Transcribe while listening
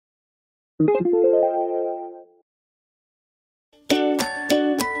So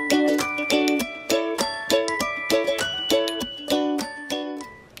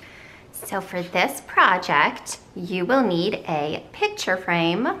for this project, you will need a picture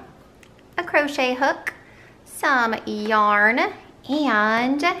frame, a crochet hook, some yarn,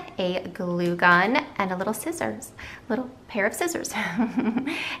 and a glue gun and a little pair of scissors.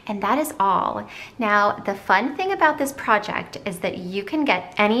 And that is all. Now, the fun thing about this project is that you can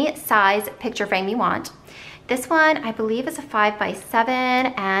get any size picture frame you want. This one, I believe, is a 5x7,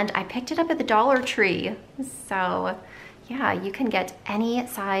 and I picked it up at the Dollar Tree. So yeah, you can get any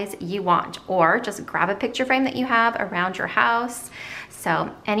size you want, or just grab a picture frame that you have around your house.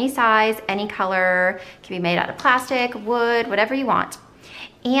 So any size, any color, can be made out of plastic, wood, whatever you want.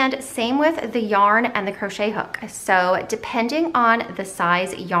 And same with the yarn and the crochet hook. So depending on the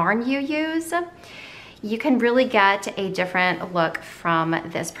size yarn you use, you can really get a different look from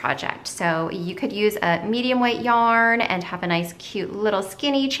this project. So you could use a medium weight yarn and have a nice cute little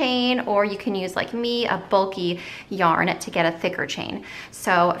skinny chain, or you can use, like me, a bulky yarn to get a thicker chain.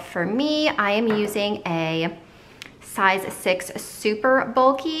 So for me, I am using a size 6 super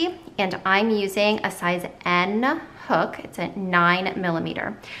bulky, and I'm using a size N hook. It's a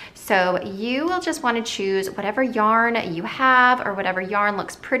 9mm. So you will just want to choose whatever yarn you have, or whatever yarn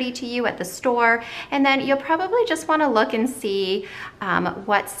looks pretty to you at the store, and then you'll probably just want to look and see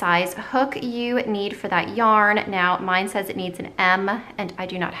what size hook you need for that yarn. Now mine says it needs an M, and I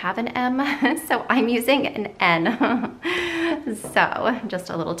do not have an M, so I'm using an N. So just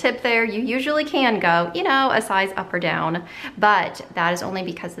a little tip there, you usually can go, you know, a size up or down, but that is only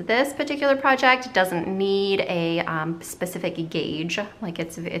because this particular project doesn't need a specific gauge. Like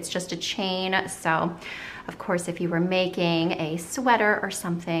it's just a chain. So of course, if you were making a sweater or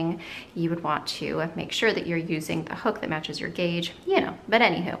something, you would want to make sure that you're using the hook that matches your gauge, you know, but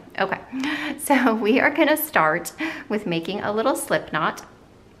anywho, okay. So we are gonna start with making a little slip knot.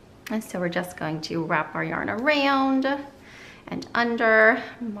 And so we're just going to wrap our yarn around and under.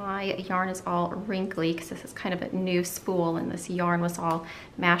 My yarn is all wrinkly because this is kind of a new spool, and this yarn was all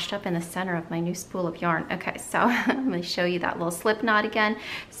mashed up in the center of my new spool of yarn. Okay, so I'm going to show you that little slip knot again.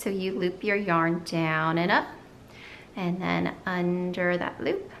 So you loop your yarn down and up, and then under that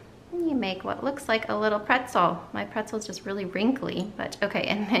loop, you make what looks like a little pretzel. My pretzel is just really wrinkly, but okay.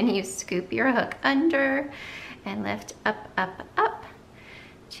 And then you scoop your hook under and lift up, up, up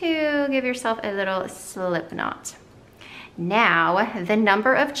to give yourself a little slip knot. Now, the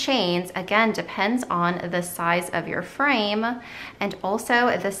number of chains, again, depends on the size of your frame and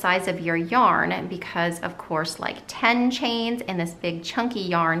also the size of your yarn, because of course, like 10 chains in this big chunky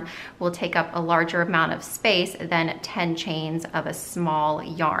yarn will take up a larger amount of space than 10 chains of a small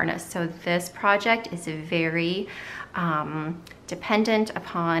yarn. So this project is very dependent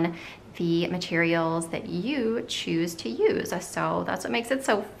upon the materials that you choose to use. So that's what makes it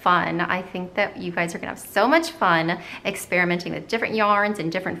so fun. I think that you guys are gonna have so much fun experimenting with different yarns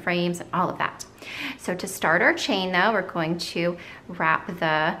and different frames and all of that. So to start our chain though, we're going to wrap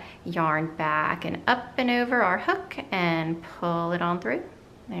the yarn back and up and over our hook and pull it on through.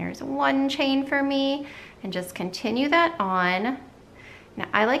 There's one chain for me, and just continue that on. Now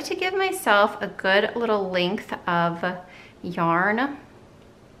I like to give myself a good little length of yarn,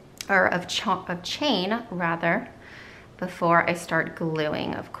 or of chain rather, before I start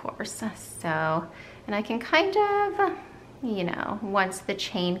gluing, of course. So, and I can kind of, you know, once the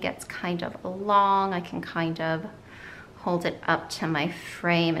chain gets kind of long, I can kind of hold it up to my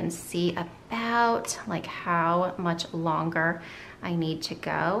frame and see about like how much longer I need to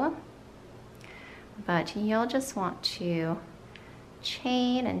go. But you'll just want to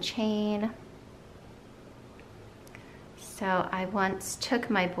chain and chain. So I once took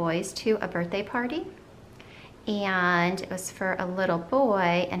my boys to a birthday party, and it was for a little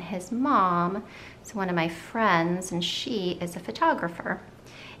boy, and his mom is one of my friends, and she is a photographer.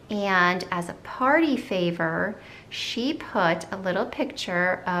 And as a party favor, she put a little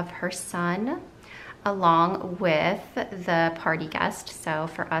picture of her son along with the party guest. So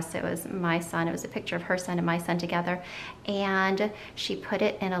for us, it was my son. It was a picture of her son and my son together. And she put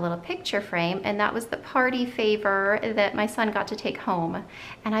it in a little picture frame, and that was the party favor that my son got to take home.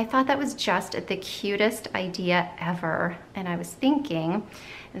 And I thought that was just the cutest idea ever. And I was thinking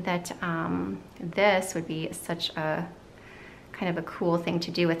that this would be such a kind of a cool thing to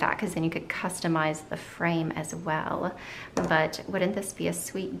do with that, because then you could customize the frame as well. But wouldn't this be a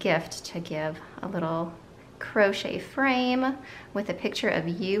sweet gift to give a little crochet frame with a picture of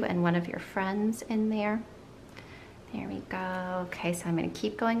you and one of your friends in there? There we go. Okay, so I'm going to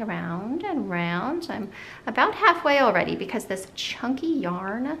keep going around and round. I'm about halfway already because this chunky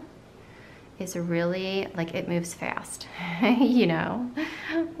yarn is really, like, it moves fast, you know,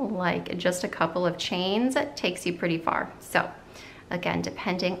 like just a couple of chains takes you pretty far. So again,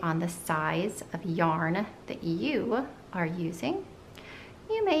 depending on the size of yarn that you are using,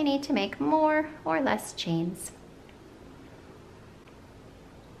 you may need to make more or less chains.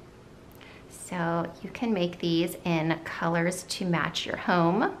 So you can make these in colors to match your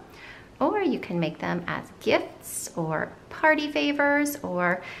home, or you can make them as gifts or party favors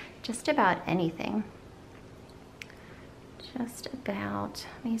or just about anything. Just about,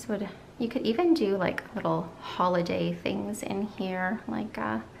 these would, you could even do like little holiday things in here, like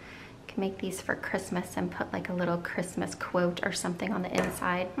you can make these for Christmas and put like a little Christmas quote or something on the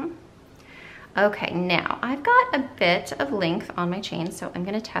inside. Okay, now I've got a bit of length on my chain, so I'm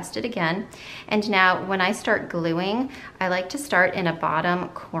gonna test it again. And now when I start gluing, I like to start in a bottom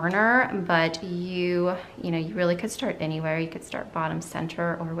corner, but you really could start anywhere. You could start bottom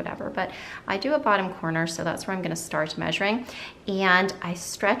center or whatever, but I do a bottom corner, so that's where I'm gonna start measuring. And I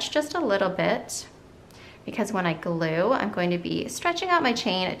stretch just a little bit, because when I glue, I'm going to be stretching out my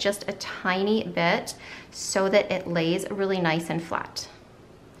chain just a tiny bit so that it lays really nice and flat.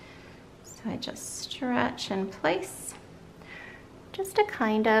 So I just stretch in place, just to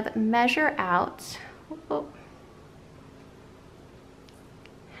kind of measure out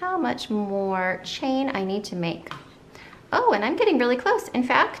how much more chain I need to make. Oh, and I'm getting really close. In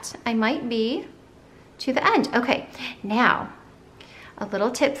fact, I might be to the end. Okay, now, a little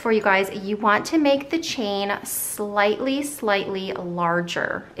tip for you guys. You want to make the chain slightly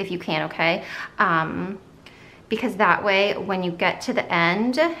larger if you can, okay? Because that way, when you get to the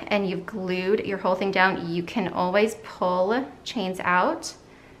end and you've glued your whole thing down, you can always pull chains out.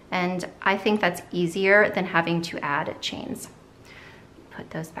 And I think that's easier than having to add chains.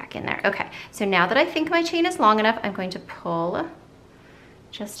 Put those back in there. Okay, so now that I think my chain is long enough, I'm going to pull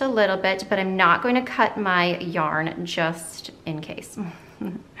just a little bit, but I'm not going to cut my yarn just in case.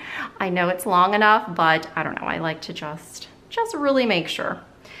 I know it's long enough, but I don't know, I like to just really make sure.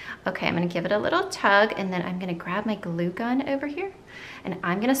 Okay, I'm gonna give it a little tug, and then I'm gonna grab my glue gun over here, and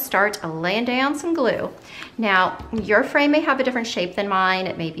I'm gonna start laying down some glue. Now, your frame may have a different shape than mine.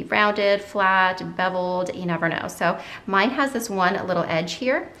 It may be rounded, flat, beveled, you never know. So mine has this one little edge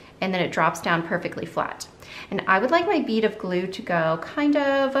here, and then it drops down perfectly flat. And I would like my bead of glue to go kind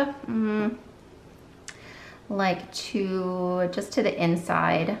of, like just to the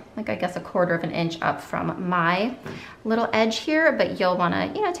inside, like I guess 1/4 of an inch up from my little edge here, but you'll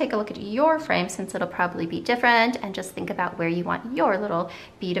wanna, take a look at your frame since it'll probably be different, and just think about where you want your little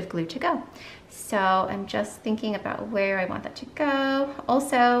bead of glue to go. So I'm just thinking about where I want that to go.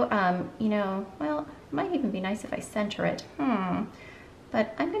 Also, well, it might even be nice if I center it.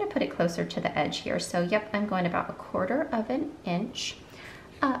 But I'm gonna put it closer to the edge here. So yep, I'm going about 1/4 of an inch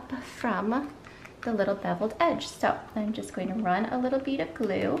up from the little beveled edge. So I'm just going to run a little bead of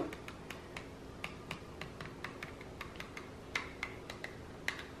glue.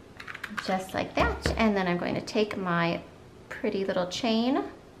 Just like that. And then I'm going to take my pretty little chain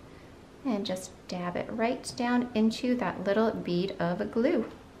and just dab it right down into that little bead of glue.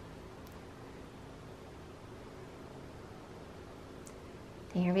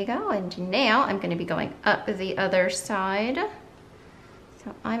 There we go. And now I'm going to be going up the other side.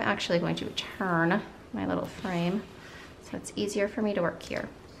 So I'm actually going to turn my little frame so it's easier for me to work here.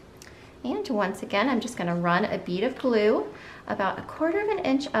 And once again, I'm just gonna run a bead of glue about 1/4 of an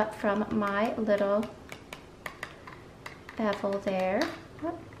inch up from my little bevel there.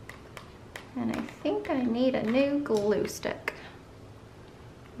 And I think I need a new glue stick.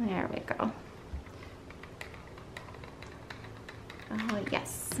 There we go. Oh,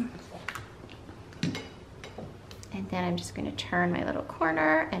 yes. And then I'm just going to turn my little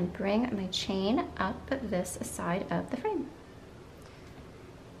corner and bring my chain up this side of the frame.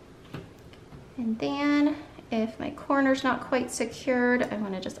 And then if my corner's not quite secured, I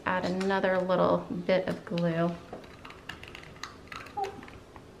want to just add another little bit of glue.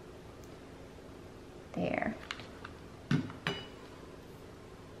 There.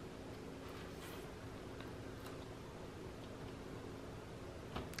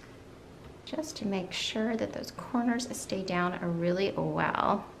 Just to make sure that those corners stay down really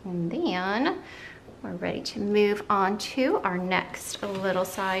well. And then we're ready to move on to our next little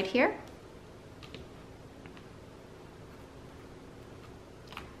side here.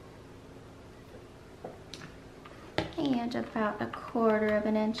 And about 1/4 of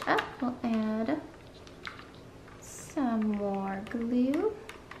an inch up, we'll add some more glue.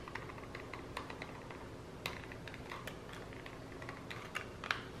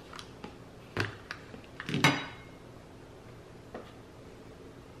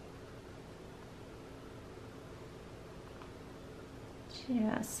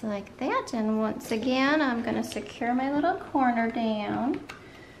 Just like that. And once again, I'm gonna secure my little corner down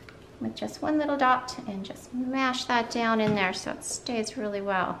with just one little dot and just mash that down in there so it stays really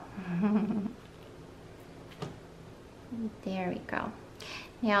well. There we go.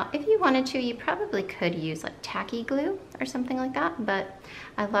 Now, if you wanted to, you probably could use like tacky glue or something like that, but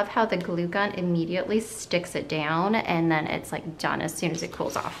I love how the glue gun immediately sticks it down and then it's like done as soon as it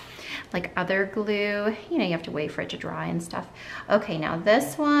cools off. Like other glue, you know, you have to wait for it to dry and stuff. Okay, now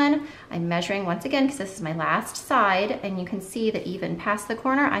this one, I'm measuring once again because this is my last side, and you can see that even past the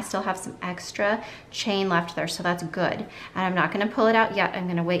corner, I still have some extra chain left there, so that's good. And I'm not gonna pull it out yet. I'm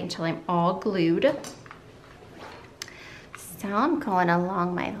gonna wait until I'm all glued. So I'm going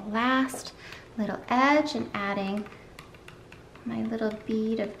along my last little edge and adding my little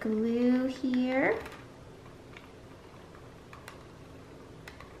bead of glue here.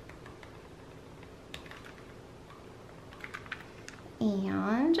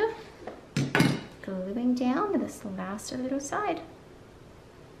 And gluing down to this last little side.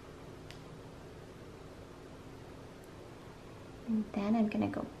 And then I'm gonna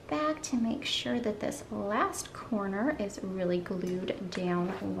go back to make sure that this last corner is really glued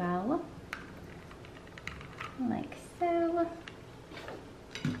down well, like so.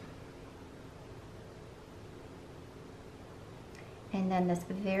 And then this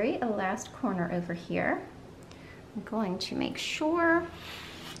very last corner over here, I'm going to make sure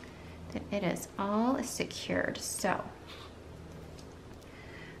that it is all secured. So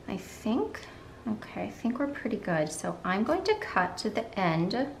I think, okay, I think we're pretty good. So I'm going to cut to the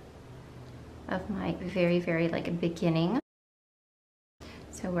end of my very like beginning.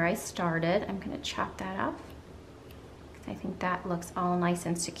 So where I started, I'm gonna chop that off. I think that looks all nice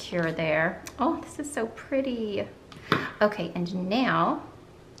and secure there. Oh, this is so pretty. Okay, and now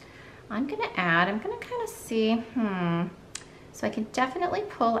I'm gonna kind of see, so I can definitely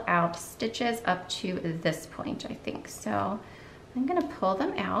pull out stitches up to this point, I think. So I'm gonna pull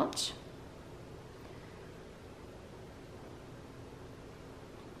them out.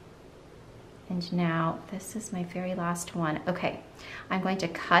 And now this is my very last one. Okay, I'm going to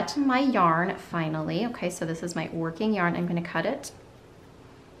cut my yarn finally. Okay, so this is my working yarn. I'm gonna cut it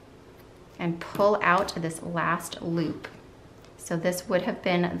and pull out this last loop. So this would have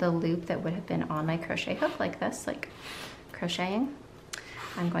been the loop that would have been on my crochet hook like this, like crocheting.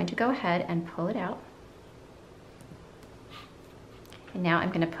 I'm going to go ahead and pull it out. And now I'm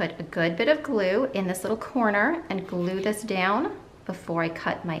going to put a good bit of glue in this little corner and glue this down before I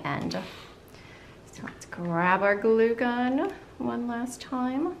cut my end. So let's grab our glue gun one last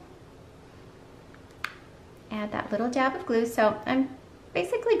time. Add that little dab of glue. So I'm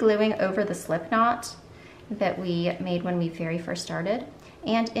basically gluing over the slip knot that we made when we very first started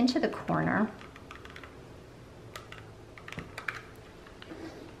and into the corner.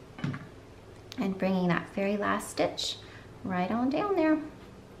 And bringing that very last stitch right on down there.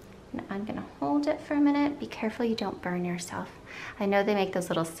 And I'm gonna hold it for a minute. Be careful you don't burn yourself. I know they make those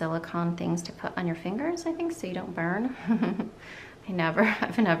little silicone things to put on your fingers, I think, so you don't burn.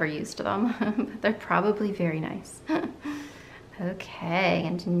 I've never used them, but they're probably very nice. Okay,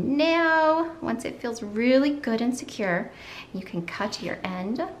 and now, once it feels really good and secure, you can cut your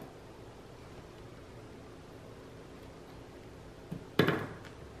end.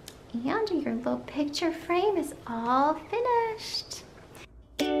 And your little picture frame is all finished.